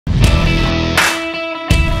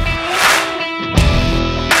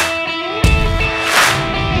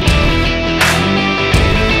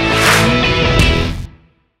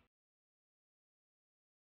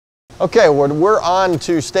Okay, well, we're on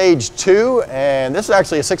to stage 2, and this is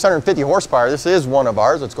actually a 650 horsepower. This is one of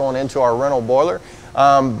ours. It's going into our rental boiler.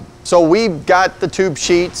 So we've got the tube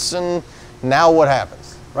sheets, and now what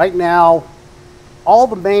happens? Right now, all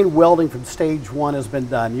the main welding from stage 1 has been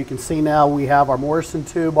done. You can see now we have our morrison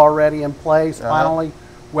tube already in place, finally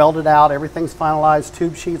welded out. Everything's finalized,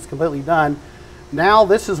 tube sheets completely done. Now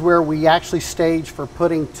this is where we actually stage for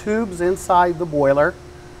putting tubes inside the boiler,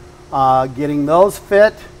 getting those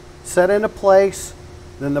fit, set into place,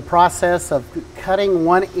 then the process of cutting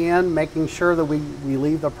one end, making sure that we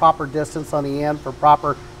leave the proper distance on the end for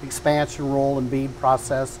proper expansion, roll, and bead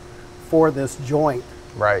process for this joint,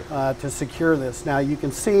 right? To secure this. Now you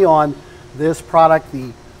can see on this product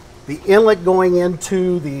the inlet going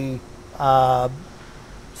into the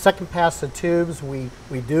second pass of tubes. We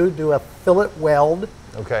do a fillet weld.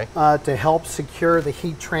 Okay. To help secure the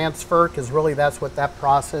heat transfer, because really that's what that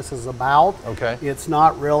process is about. Okay. It's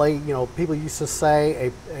not really, you know, people used to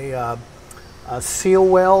say a seal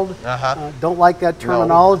weld. Don't like that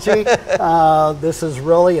terminology. No. This is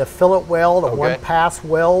really a fillet weld, a one-pass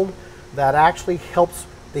weld that actually helps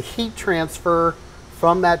the heat transfer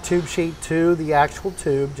from that tube sheet to the actual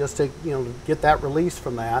tube, just to, you know, get that release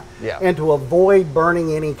from that, and to avoid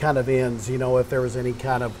burning any kind of ends, you know, if there was any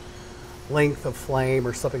kind of length of flame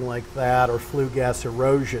or something like that, or flue gas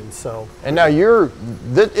erosion. So, and now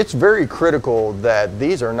it's very critical that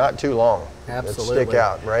these are not too long. Absolutely. That stick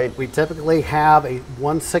out, right? We typically have a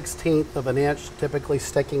 1/16 of an inch typically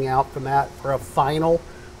sticking out from that for a final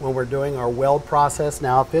when we're doing our weld process.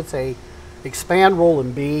 Now if it's a expand, roll,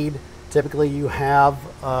 and bead, typically you have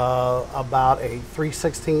about a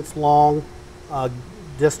 3/16 long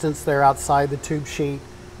distance there outside the tube sheet.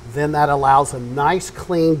 Then that allows a nice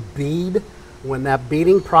clean bead when that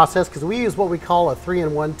beading process, because we use what we call a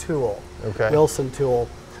 3-in-1 tool, Wilson tool.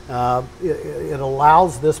 It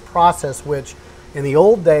allows this process, which in the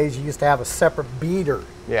old days you used to have a separate beater.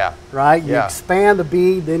 Yeah. Right? You expand the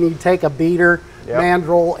bead, then you take a beater,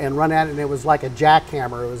 mandrel, and run at it, and it was like a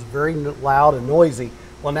jackhammer. It was very loud and noisy.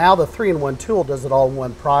 Well, now the 3-in-1 tool does it all in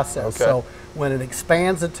one process. So when it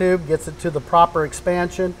expands the tube, gets it to the proper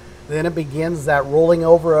expansion, then it begins that rolling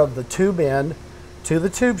over of the tube end to the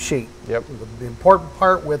tube sheet. Yep. The important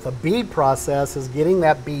part with a bead process is getting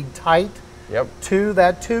that bead tight to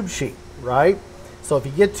that tube sheet, right? So if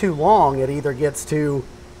you get too long, it either gets too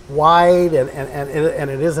wide and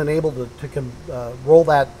it isn't able to roll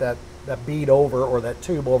that bead over, or that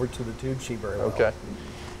tube over to the tube sheet very well. Okay.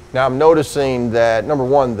 Now I'm noticing that, number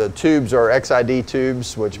one, the tubes are XID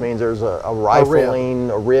tubes, which means there's a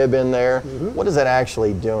rifling, a rib in there. What is that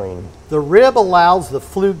actually doing? The rib allows the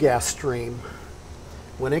flue gas stream,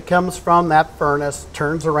 when it comes from that furnace,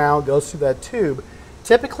 turns around, goes through that tube.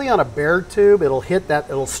 Typically on a bare tube, it'll hit that,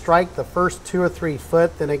 it'll strike the first 2 or 3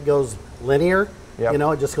 foot, then it goes linear. You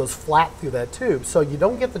know, it just goes flat through that tube. So you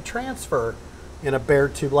don't get the transfer in a bare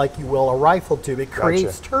tube like you will a rifle tube. It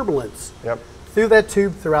creates turbulence through that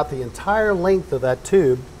tube, throughout the entire length of that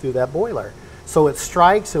tube, through that boiler. So it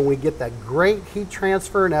strikes, and we get that great heat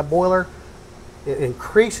transfer in that boiler. It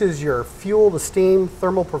increases your fuel to steam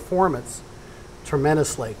thermal performance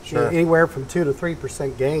tremendously. Anywhere from 2 to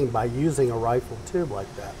 3% gain by using a rifle tube like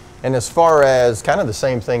that. And as far as kind of the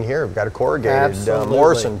same thing here, we've got a corrugated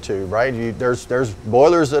morrison tube, right? There's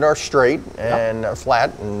boilers that are straight and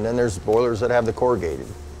flat, and then there's boilers that have the corrugated.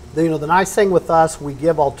 You know, the nice thing with us, we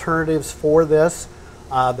give alternatives for this.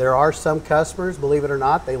 There are some customers, believe it or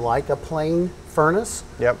not, they like a plain furnace,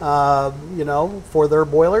 you know, for their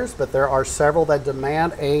boilers, but there are several that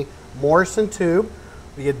demand a morrison tube.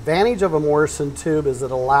 The advantage of a morrison tube is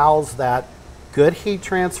it allows that good heat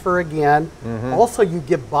transfer again. Also, you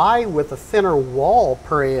get by with a thinner wall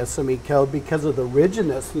per ASME code because of the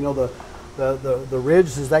rigidness, you know, the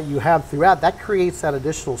ridges that you have throughout. That creates that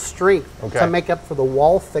additional strength to make up for the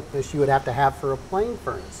wall thickness you would have to have for a plain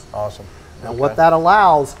furnace. Awesome. And what that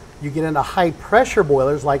allows, you get into high pressure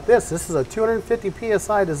boilers like this. This is a 250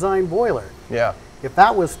 PSI design boiler. Yeah. If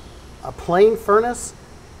that was a plain furnace,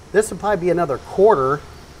 this would probably be another 1/4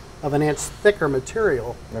 of an inch thicker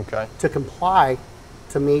material to comply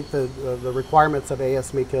to meet the requirements of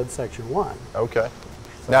ASME code section 1. Okay.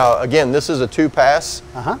 Now again, this is a 2-pass.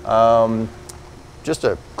 Just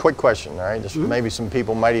a quick question, all right? Just maybe some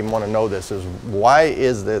people might even want to know this, is why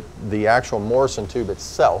is the actual morrison tube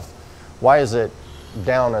itself, why is it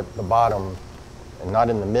down at the bottom and not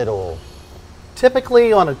in the middle?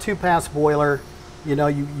 Typically on a 2-pass boiler, you know,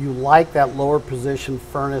 you like that lower position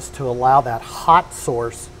furnace to allow that hot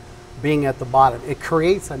source being at the bottom. It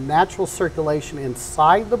creates a natural circulation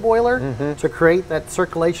inside the boiler to create that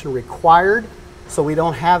circulation required, so we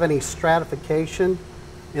don't have any stratification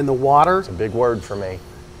in the water. It's a big word for me.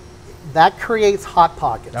 That creates hot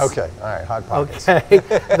pockets. Okay, all right, hot pockets. Okay,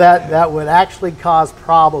 that would actually cause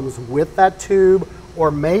problems with that tube or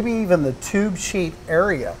maybe even the tube sheet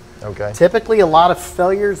area. Okay. Typically, a lot of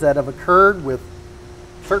failures that have occurred with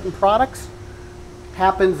certain products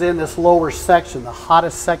happens in this lower section, the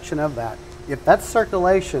hottest section of that. If that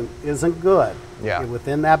circulation isn't good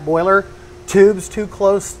within that boiler, tubes too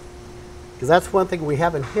close, because that's one thing we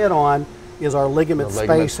haven't hit on is our ligament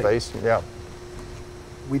spacing. Yeah.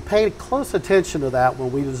 We paid close attention to that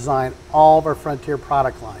when we designed all of our Frontier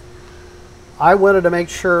product line. I wanted to make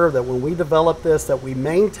sure that when we developed this that we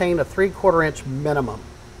maintain a 3/4 inch minimum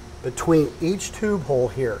between each tube hole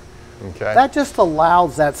here. Okay. That just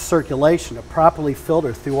allows that circulation to properly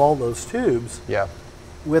filter through all those tubes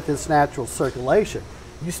with its natural circulation.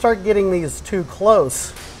 You start getting these too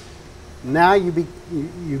close, now you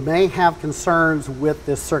may have concerns with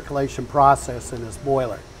this circulation process in this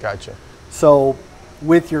boiler. Gotcha. So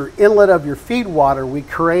with your inlet of your feed water, we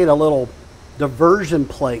create a little diversion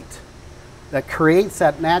plate that creates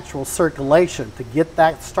that natural circulation to get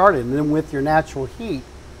that started. And then with your natural heat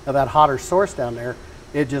of that hotter source down there,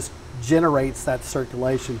 it just generates that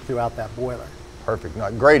circulation throughout that boiler. Perfect.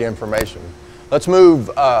 No, great information. Let's move.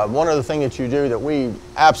 One other thing that you do that we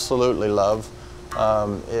absolutely love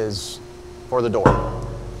is for the door.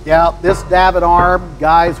 Yeah, this davit arm,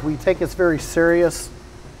 guys, we take this very serious.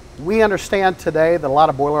 We understand today that a lot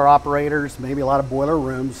of boiler operators, maybe a lot of boiler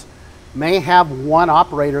rooms, may have one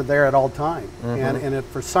operator there at all time. And if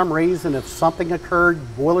for some reason, if something occurred,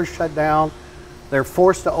 boiler shut down, they're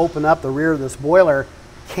forced to open up the rear of this boiler,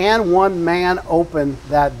 can one man open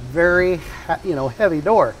that very heavy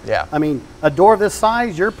door? Yeah. I mean, a door this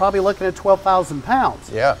size, you're probably looking at 12,000 pounds.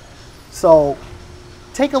 Yeah. So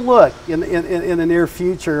take a look in the near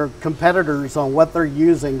future, competitors on what they're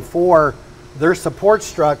using for their support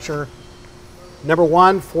structure. Number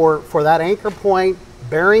one, for that anchor point,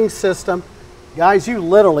 bearing system. Guys, you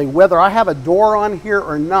literally, whether I have a door on here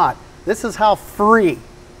or not, this is how free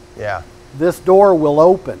this door will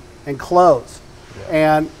open and close.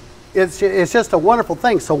 And it's just a wonderful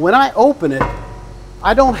thing. So when I open it,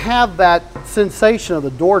 I don't have that sensation of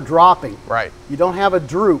the door dropping. Right. You don't have a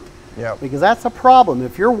droop. Yeah. Because that's a problem.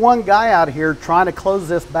 If you're one guy out here trying to close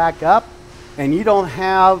this back up and you don't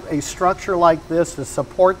have a structure like this to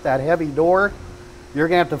support that heavy door, you're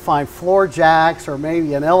going to have to find floor jacks or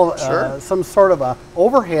maybe an some sort of a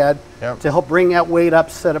overhead to help bring that weight up,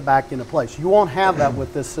 set it back into place. You won't have that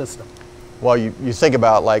with this system. Well, you think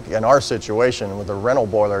about, like in our situation with the rental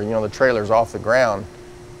boiler, the trailer's off the ground,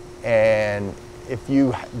 and if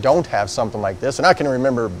you don't have something like this, and I can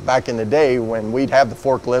remember back in the day when we'd have the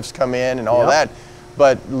forklifts come in and all that,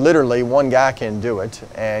 but literally one guy can do it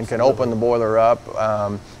and can open the boiler up,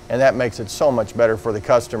 and that makes it so much better for the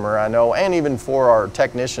customer, I know, and even for our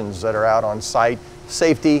technicians that are out on site.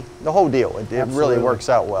 Safety, the whole deal, it really works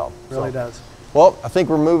out well. Really does. Well, I think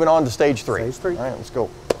we're moving on to stage 3. Stage 3. All right, let's go.